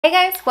Hey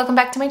guys, welcome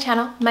back to my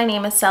channel. My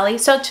name is Sally.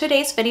 So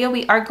today's video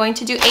we are going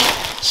to do a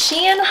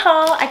Shein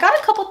haul. I got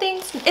a couple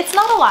things. It's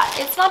not a lot.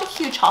 It's not a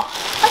huge haul.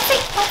 Let's say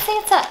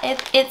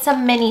it's a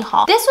mini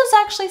haul. This was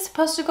actually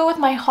supposed to go with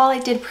my haul I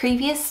did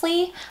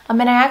previously.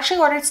 And I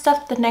actually ordered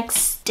stuff the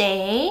next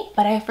day,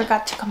 but I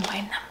forgot to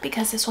combine them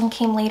because this one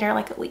came later,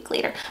 like a week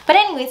later. But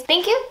anyways,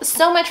 thank you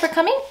so much for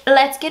coming.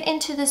 Let's get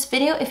into this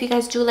video. If you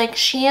guys do like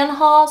Shein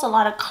hauls, a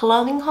lot of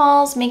clothing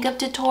hauls, makeup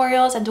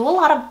tutorials, I do a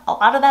lot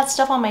of that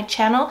stuff on my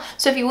channel.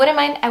 So if you wouldn't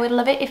mind, I would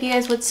love it if you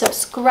guys would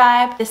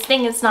subscribe. This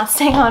thing is not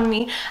staying on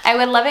me. I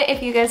would love it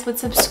if you guys would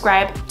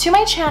subscribe to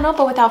my channel.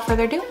 But without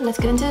further ado, let's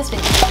get into this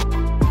video.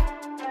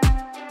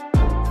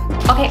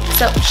 Okay,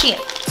 so Shein.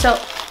 So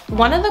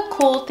one of the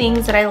cool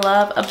things that I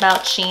love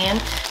about Shein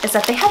is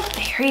that they have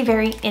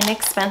very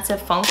inexpensive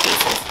phone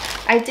cases.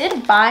 I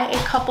did buy a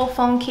couple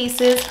phone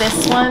cases. This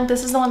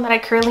is the one that I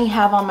currently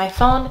have on my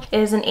phone. It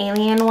is an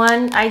alien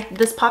one.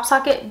 This pop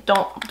socket,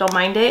 don't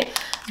mind it.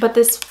 But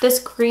this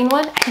green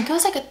one, I think it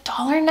was like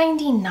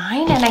 $1.99,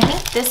 and I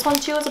think this one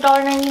too is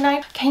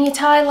 $1.99. Can you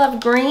tell I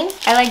love green?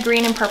 I like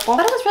green and purple.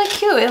 But it was really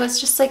cute. It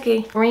was just like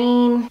a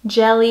green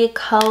jelly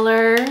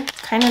color,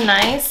 kind of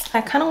nice.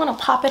 I kind of want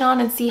to pop it on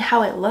and see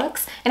how it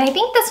looks. And I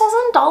think this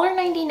was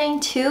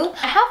 $1.99 too.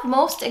 I have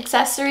most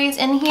accessories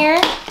in here,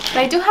 but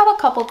I do have a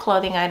couple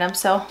clothing items.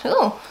 So,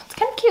 ooh, it's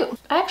kind of cute.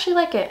 I actually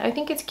like it. I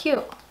think it's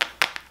cute.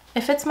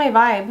 It fits my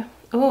vibe.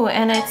 Ooh,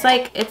 and it's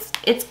like,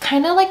 it's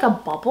kind of like a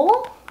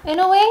bubble in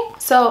a way.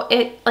 So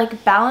it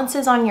like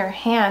balances on your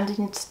hand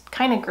and it's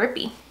kind of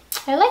grippy.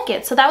 I like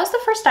it. So that was the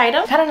first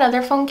item. I had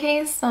another phone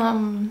case.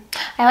 I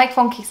like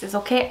phone cases,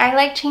 okay? I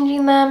like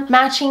changing them,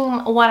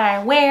 matching what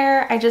I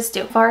wear. I just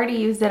do. I've already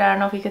used it. I don't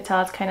know if you could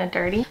tell it's kind of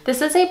dirty.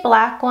 This is a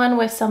black one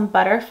with some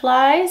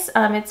butterflies.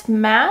 It's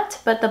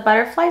matte, but the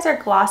butterflies are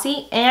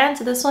glossy, and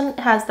this one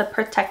has the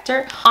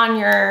protector on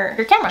your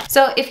camera.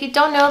 So if you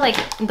don't know, like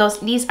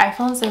these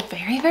iPhones, they're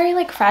very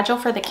like fragile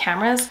for the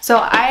cameras. So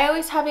I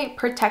always have a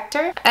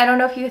protector. I don't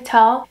know if you could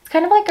tell. It's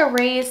kind of like a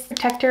raised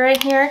protector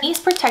right here. These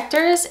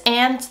protectors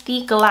and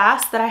the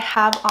glass that I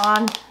have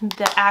on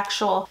the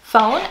actual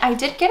phone, I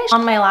did get it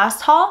on my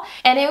last haul,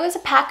 and it was a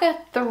pack of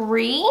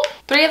three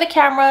of the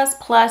cameras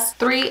plus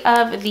 3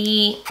 of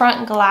the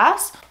front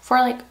glass for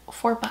like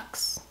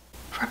 $4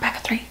 for a pack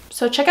of 3.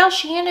 So check out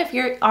Shein if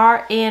you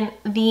are in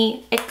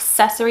the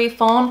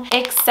phone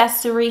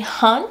accessory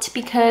hunt,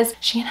 because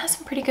Shein has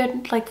some pretty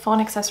good like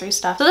phone accessory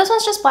stuff. So this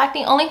one's just black.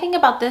 The only thing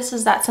about this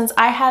is that since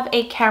I have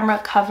a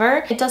camera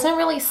cover, it doesn't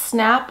really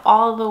snap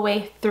all the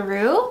way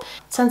through.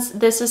 Since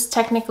this is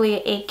technically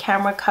a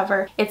camera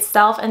cover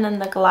itself, and then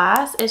the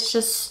glass,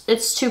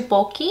 it's too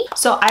bulky.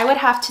 So I would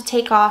have to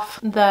take off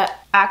the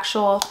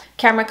actual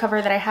camera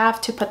cover that I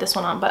have to put this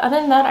one on. But other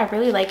than that, I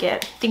really like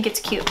it. I think it's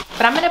cute.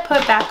 But I'm gonna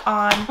put back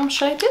on,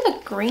 should I do the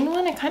green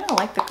one? I kind of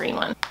like the green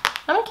one.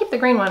 I'm gonna keep the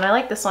green one. I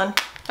like this one.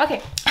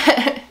 Okay.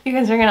 You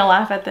guys are gonna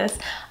laugh at this.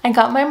 I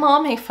got my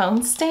mom a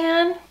phone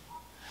stand.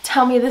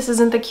 Tell me this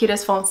isn't the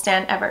cutest phone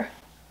stand ever.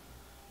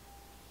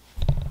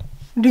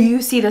 Do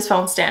you see this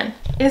phone stand?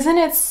 Isn't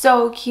it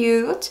so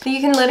cute? You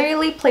can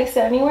literally place it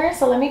anywhere.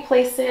 So let me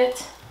place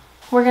it.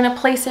 We're gonna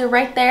place it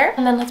right there,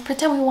 and then let's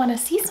pretend we want to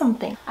see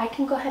something. I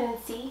can go ahead and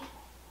see.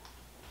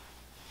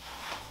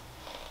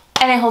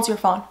 And it holds your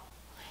phone.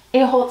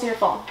 It holds your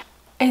phone.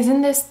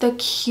 Isn't this the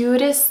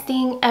cutest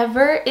thing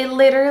ever? It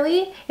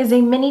literally is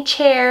a mini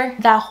chair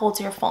that holds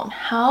your phone.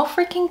 How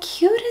freaking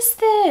cute is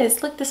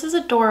this? Look, this is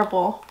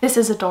adorable. This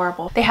is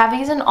adorable. They have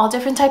these in all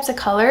different types of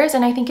colors,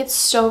 and I think it's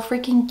so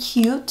freaking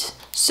cute.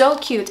 So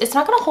cute. It's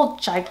not gonna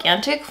hold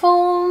gigantic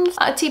phones,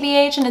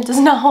 TBH, and it does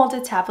not hold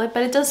a tablet,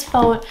 but it does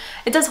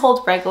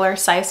hold regular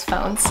size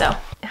phones. So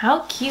how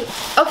cute.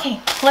 Okay,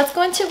 let's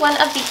go into one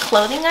of the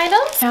clothing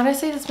items.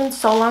 Honestly, it's been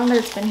so long that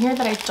it's been here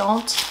that I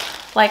don't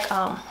like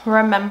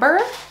remember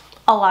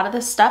a lot of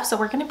this stuff, so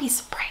we're gonna be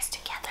surprised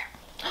together.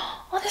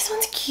 Oh, this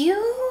one's cute.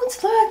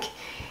 Look,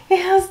 it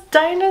has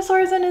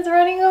dinosaurs and it's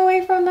running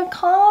away from the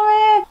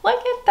comet. Look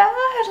at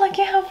that. Look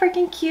at how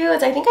freaking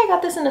cute. I think I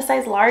got this in a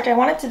size large. I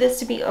wanted this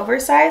to be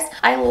oversized.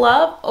 I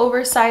love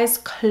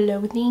oversized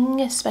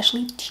clothing,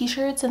 especially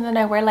t-shirts, and then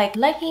I wear like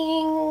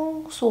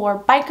leggings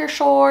or biker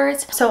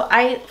shorts. So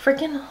I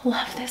freaking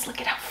love this. Look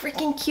at how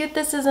freaking cute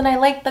this is, and I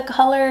like the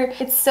color.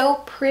 It's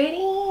so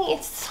pretty.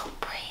 It's so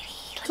pretty.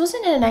 This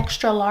wasn't an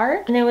extra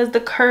large, and it was the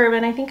curve,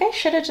 and I think I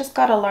should have just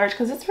got a large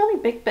because it's really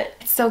big, but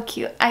it's so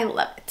cute. I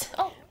love it.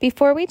 Oh.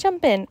 Before we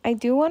jump in, I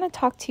do want to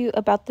talk to you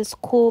about this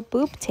cool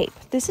boob tape.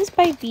 This is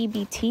by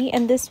VBT,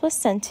 and this was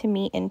sent to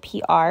me in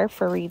PR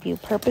for review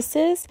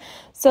purposes.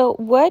 So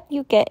what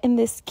you get in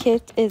this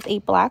kit is a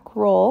black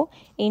roll,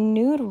 a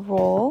nude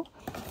roll,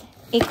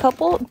 a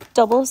couple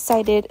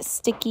double-sided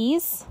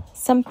stickies,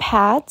 some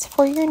pads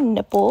for your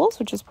nipples,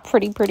 which is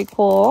pretty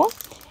cool,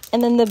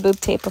 and then the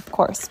boob tape, of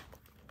course.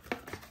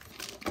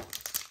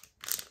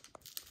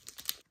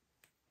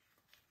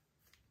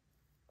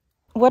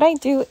 What I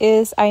do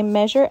is I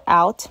measure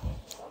out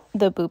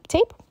the boob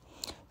tape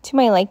to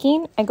my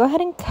liking. I go ahead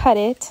and cut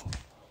it.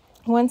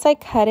 Once I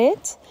cut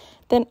it,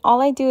 Then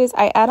all I do is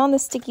I add on the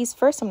stickies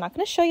first. I'm not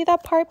going to show you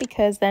that part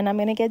because then I'm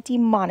going to get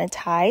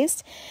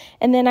demonetized.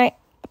 And then I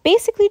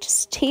basically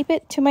just tape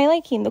it to my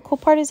liking. The cool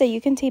part is that you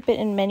can tape it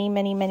in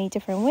many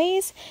different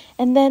ways,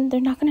 and then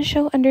they're not going to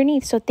show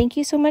underneath. So thank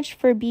you so much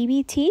for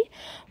BBT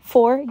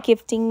for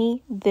gifting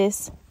me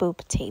this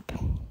boob tape.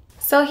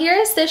 So here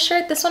is this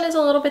shirt. This one is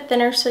a little bit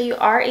thinner, so you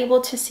are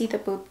able to see the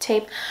boob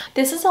tape.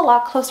 This is a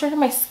lot closer to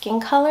my skin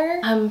color.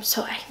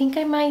 So I think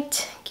I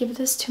might give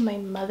this to my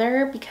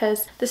mother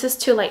because this is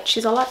too light.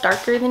 She's a lot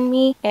darker than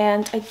me,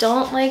 and I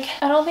don't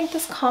think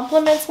this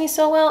complements me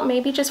so well.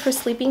 Maybe just for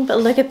sleeping, but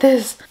look at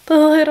this. The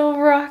little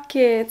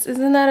rockets.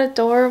 Isn't that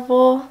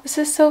adorable? This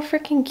is so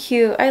freaking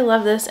cute. I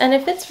love this. And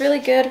it fits really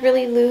good,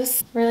 really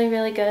loose,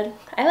 really good.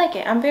 I like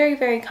it. I'm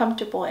very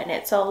comfortable in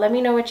it. So let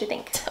me know what you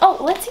think. Oh,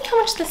 let's see how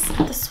much this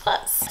was.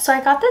 So I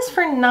got this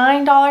for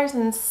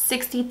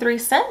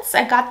 $9.63.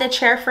 I got the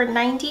chair for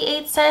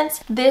 98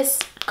 cents. This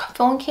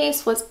phone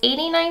case was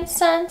 89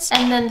 cents,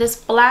 and then this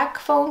black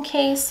phone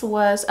case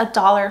was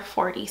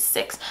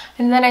 $1.46.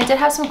 And then I did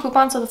have some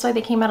coupons, so that's why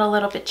they came out a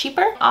little bit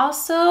cheaper.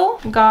 Also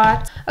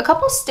got a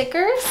couple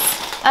stickers,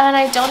 and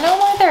I don't know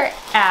where they're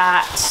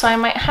at, so I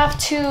might have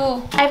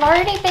to. I've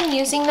already been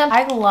using them.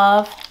 I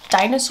love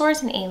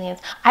dinosaurs and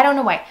aliens. I don't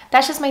know why.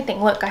 That's just my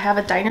thing. Look, I have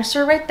a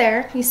dinosaur right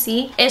there. You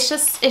see? It's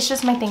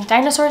just my thing.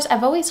 Dinosaurs.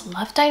 I've always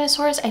loved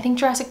dinosaurs. I think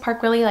Jurassic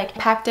Park really like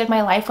impacted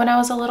my life when I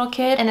was a little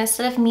kid. And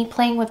instead of me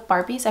playing with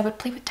Barbies, I would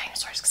play with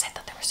dinosaurs because I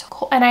thought they were so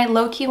cool. And I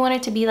low-key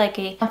wanted to be like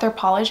a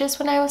anthropologist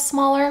when I was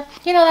smaller.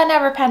 You know, that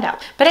never panned out.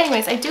 But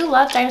anyways, I do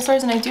love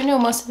dinosaurs and I do know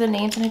most of the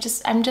names, and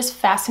I'm just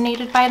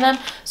fascinated by them.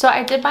 So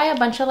I did buy a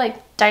bunch of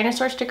like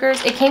dinosaur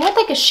stickers. It came with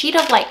like a sheet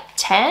of like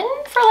 10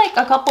 for like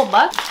a couple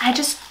bucks. I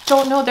just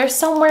don't know. They're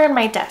somewhere in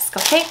my desk,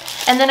 okay?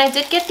 And then I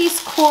did get these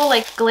cool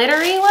like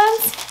glittery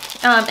ones.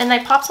 And I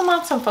popped some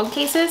on some phone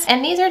cases,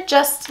 and these are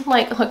just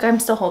like, look, I'm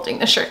still holding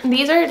the shirt.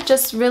 These are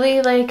just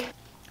really like,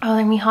 oh,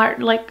 let me heart,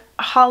 like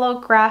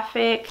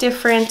holographic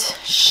different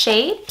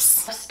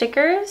shapes of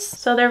stickers.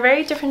 So they're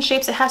very different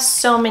shapes. It has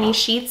so many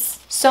sheets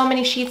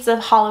of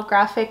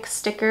holographic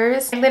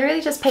stickers. I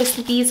literally just paste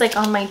these like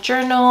on my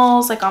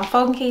journals, like on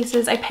phone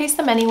cases. I paste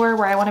them anywhere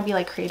where I want to be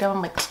like creative.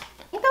 I'm like, I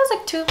think that was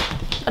like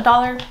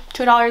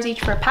 $2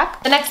 each for a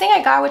pack. The next thing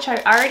I got, which I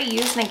already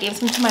used, and I gave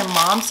some to my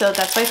mom, so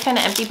that's why it's kind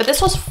of empty, but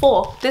this was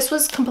full. This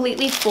was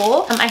completely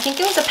full. I think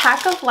it was a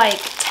pack of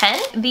like 10.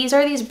 These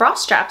are these bra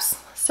straps.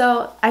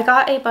 So I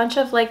got a bunch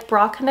of like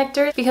bra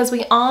connectors because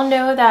we all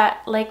know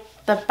that like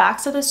the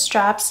backs of the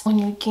straps when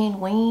you gain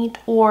weight,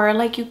 or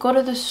like you go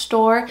to the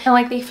store and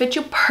like they fit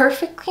you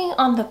perfectly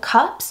on the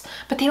cups,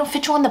 but they don't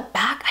fit you on the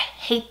back. I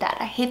hate that.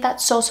 I hate that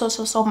so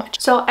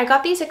much. So I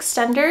got these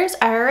extenders.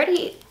 I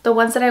already, the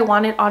ones that I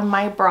wanted on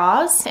my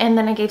bras, and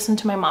then I gave some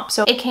to my mom.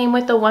 So it came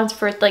with the ones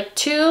for like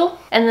 2,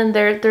 and then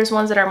there's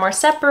ones that are more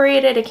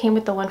separated. It came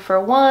with the one for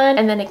 1,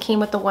 and then it came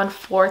with the one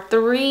for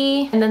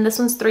 3, and then this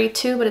one's 3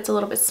 too, but it's a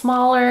little bit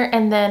smaller,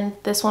 and then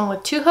this one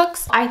with 2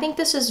 hooks. I think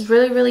this is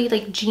really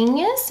like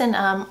genius, and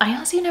I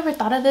honestly never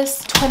thought of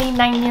this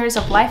 29 years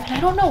of life, and I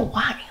don't know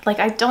why. Like,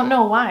 I don't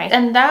know why.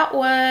 And that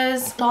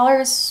was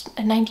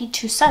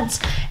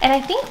 $1.92. And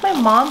I think my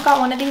mom got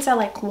one of these at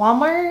like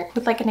Walmart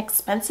with like an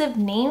expensive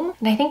name,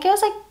 and I think it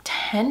was like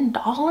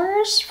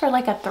 $10 for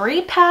like a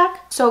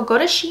 3-pack. So go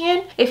to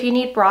Shein if you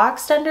need bra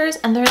extenders,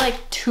 and they're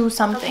like $2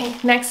 something.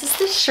 Okay. Next is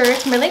this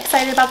shirt. I'm really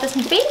excited about this.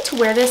 I'm debating to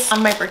wear this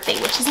on my birthday,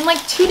 which is in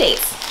like 2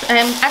 days.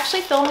 I'm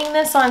actually filming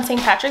this on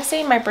St. Patrick's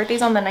Day. My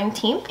birthday's on the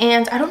 19th,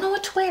 and I don't know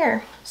what to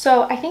wear.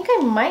 So I think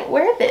I might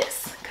wear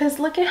this because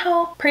look at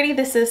how pretty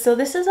this is. So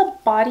this is a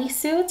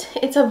bodysuit.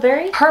 It's a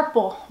very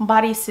purple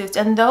bodysuit,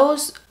 and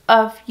those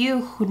of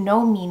you who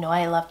know me know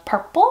I love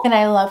purple and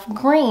I love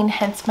green,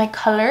 hence my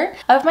color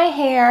of my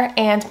hair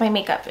and my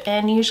makeup.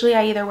 And usually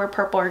I either wear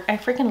purple or I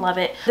freaking love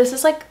it. This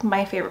is like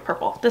my favorite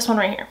purple, this one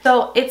right here.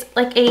 So it's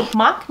like a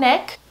mock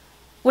neck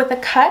with a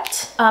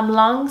cut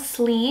long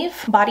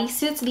sleeve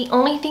bodysuit. The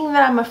only thing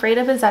that I'm afraid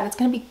of is that it's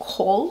gonna be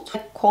cold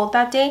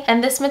that day,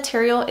 and this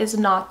material is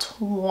not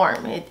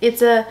warm.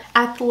 It's a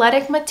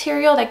athletic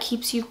material that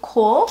keeps you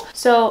cool.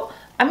 So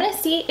I'm gonna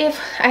see if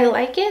I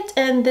like it.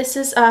 And this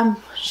is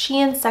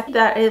Shein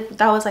that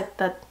was like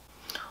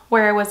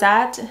where I was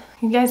at.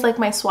 You guys like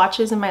my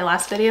swatches in my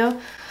last video?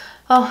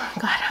 Oh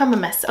god, I'm a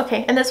mess.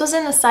 Okay, and this was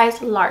in a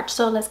size large,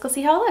 so let's go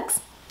see how it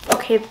looks.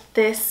 Okay,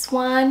 this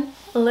one,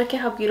 look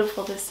at how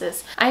beautiful this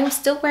is. I'm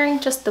still wearing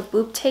just the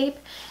boob tape.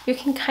 You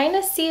can kind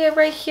of see it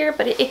right here,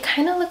 but it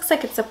kind of looks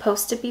like it's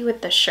supposed to be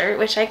with the shirt,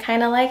 which I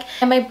kind of like.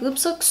 And my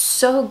boobs look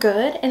so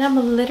good, and I'm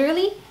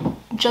literally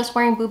just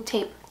wearing boob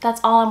tape.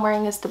 That's all I'm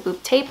wearing is the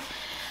boob tape.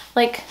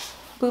 Like,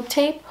 boob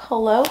tape,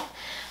 hello?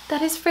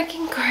 That is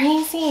freaking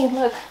crazy.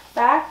 Look,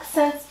 back,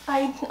 since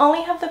I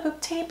only have the boob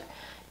tape,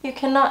 you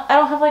cannot, I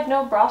don't have like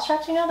no bra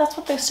straps, you know? That's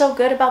what they're so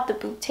good about the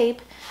boob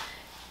tape.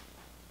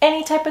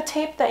 Any type of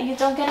tape that you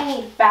don't get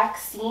any back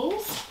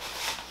seams.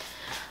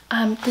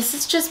 This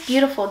is just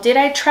beautiful. Did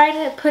I try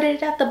to put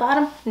it at the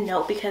bottom?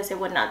 No, because it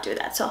would not do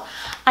that. So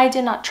I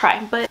did not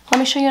try, but let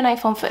me show you an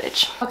iPhone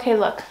footage. Okay,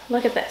 look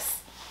at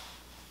this.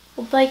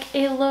 Like,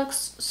 it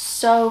looks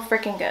so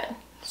freaking good.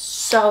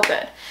 So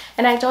good.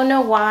 And I don't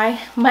know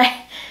why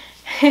my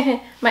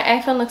my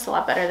iPhone looks a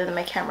lot better than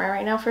my camera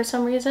right now for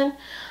some reason.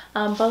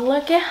 But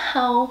look at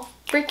how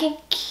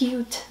freaking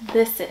cute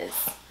this is.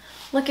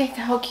 Look at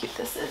how cute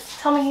this is.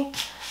 Tell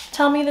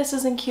me this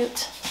isn't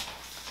cute.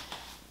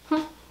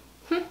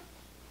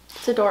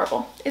 It's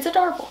adorable. It's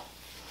adorable.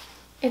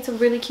 It's a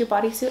really cute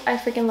bodysuit. I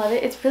freaking love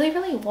it. It's really,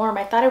 really warm.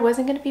 I thought it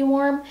wasn't going to be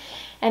warm,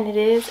 and it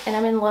is, and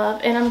I'm in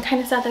love. And I'm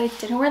kind of sad that I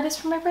didn't wear this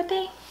for my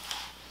birthday,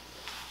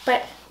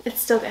 but it's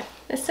still good.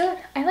 It's still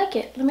good. I like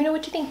it. Let me know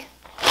what you think.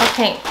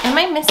 Okay, am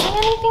I missing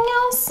anything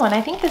else? And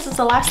I think this is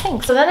the last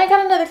thing. So then I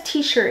got another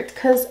t-shirt,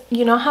 because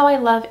you know how I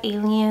love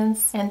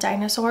aliens and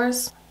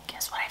dinosaurs?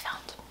 Guess what I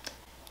found?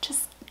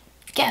 Just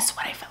guess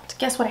what I found.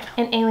 Guess what I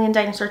found? An alien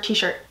dinosaur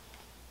t-shirt.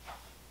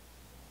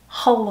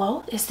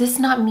 Hello? Is this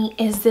not me?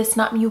 Is this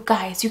not me? You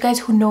guys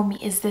who know me,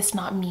 is this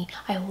not me?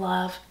 I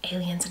love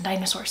aliens and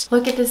dinosaurs.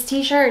 Look at this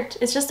t-shirt.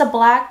 It's just a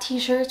black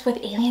t-shirt with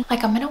alien.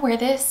 Like, I'm gonna wear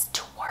this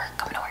to work.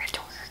 I'm gonna wear it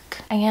to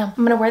work. I am.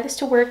 I'm gonna wear this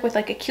to work with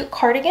like a cute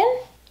cardigan,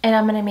 and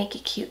I'm gonna make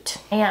it cute.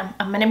 I am.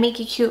 I'm gonna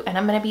make it cute, and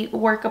I'm gonna be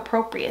work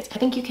appropriate. I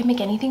think you can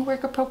make anything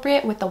work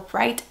appropriate with the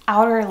right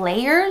outer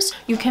layers.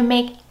 You can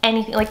make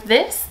anything. Like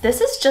this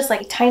is just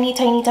like tiny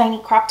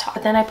crop top,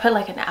 but then I put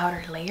like an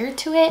outer layer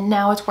to it.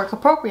 Now it's work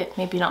appropriate.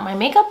 Maybe not my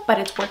makeup, but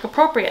it's work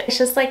appropriate. It's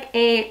just like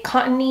a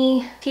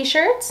cottony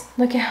t-shirt.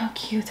 Look at how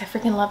cute. I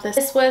freaking love this.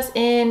 This was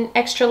in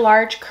extra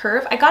large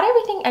curve. I got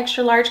everything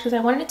extra large because I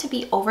wanted it to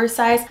be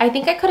oversized. I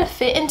think I could have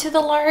fit into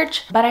the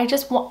large, but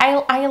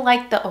I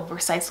like the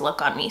oversized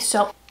look on me.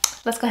 So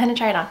let's go ahead and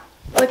try it on.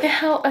 Look at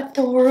how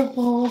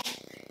adorable.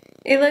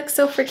 It looks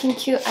so freaking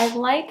cute. I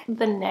like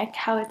the neck,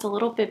 how it's a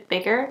little bit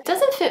bigger. It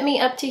doesn't fit me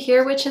up to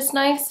here, which is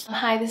nice.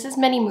 Hi, this is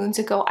many moons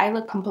ago. I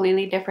look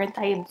completely different.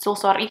 I am so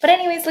sorry. But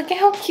anyways, look at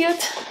how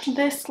cute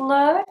this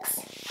looks.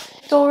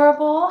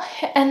 Adorable.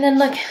 And then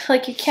look,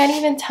 like you can't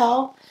even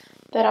tell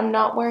that I'm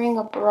not wearing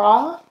a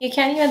bra. You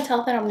can't even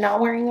tell that I'm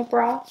not wearing a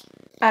bra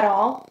at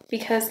all,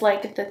 because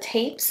like the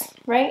tapes,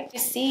 right? You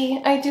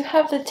see, I do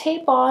have the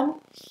tape on,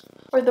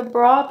 or the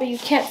bra, but you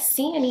can't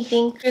see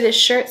anything through this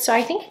shirt. So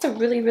I think it's a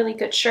really, really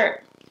good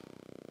shirt.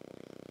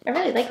 I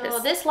really like this.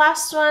 So this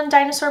last one,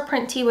 dinosaur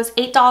print tee, was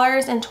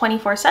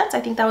 $8.24. I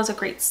think that was a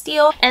great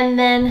steal. And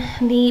then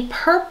the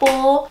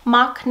purple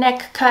mock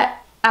neck cut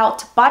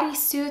out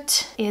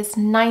bodysuit is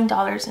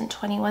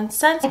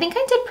 $9.21. I think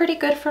I did pretty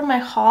good for my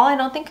haul. I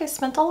don't think I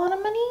spent a lot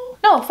of money.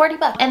 No, 40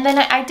 bucks. And then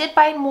I did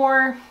buy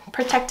more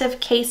protective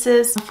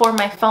cases for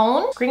my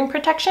phone, screen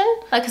protection,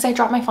 because I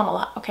drop my phone a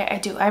lot. Okay, I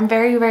do. I'm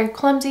very, very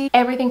clumsy.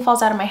 Everything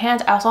falls out of my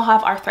hands. I also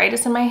have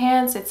arthritis in my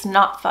hands. It's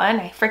not fun.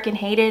 I freaking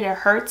hate it. It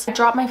hurts. I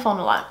drop my phone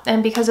a lot,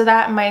 and because of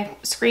that, my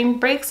screen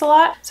breaks a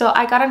lot. So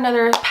I got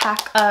another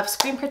pack of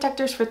screen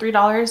protectors for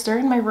 $3. They're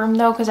in my room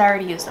though, because I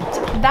already used them.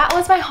 So that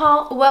was my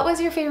haul. What was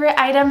your favorite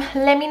item?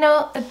 Let me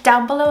know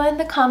down below in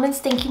the comments.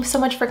 Thank you so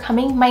much for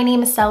coming. My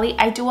name is Sally.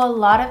 I do a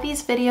lot of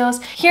these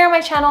videos here on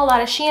my channel, a lot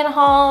of Shein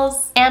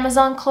hauls,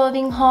 Amazon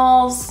clothing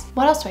hauls.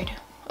 What else do I do?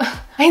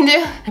 I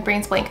do, my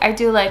brain's blank. I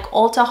do like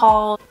Ulta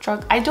haul,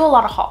 drug. I do a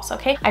lot of hauls,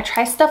 okay? I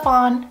try stuff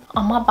on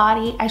my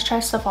body. I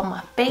try stuff on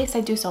my face. I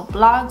do some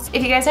vlogs.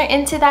 If you guys are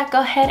into that, go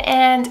ahead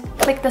and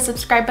click the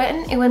subscribe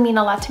button. It would mean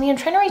a lot to me. I'm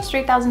trying to reach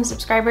 3,000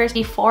 subscribers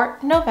before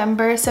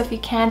November. So if you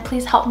can,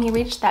 please help me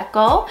reach that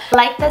goal.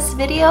 Like this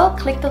video,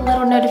 click the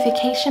little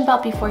notification bell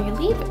before you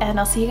leave, and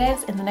I'll see you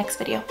guys in the next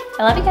video.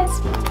 I love you guys.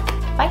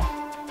 Bye.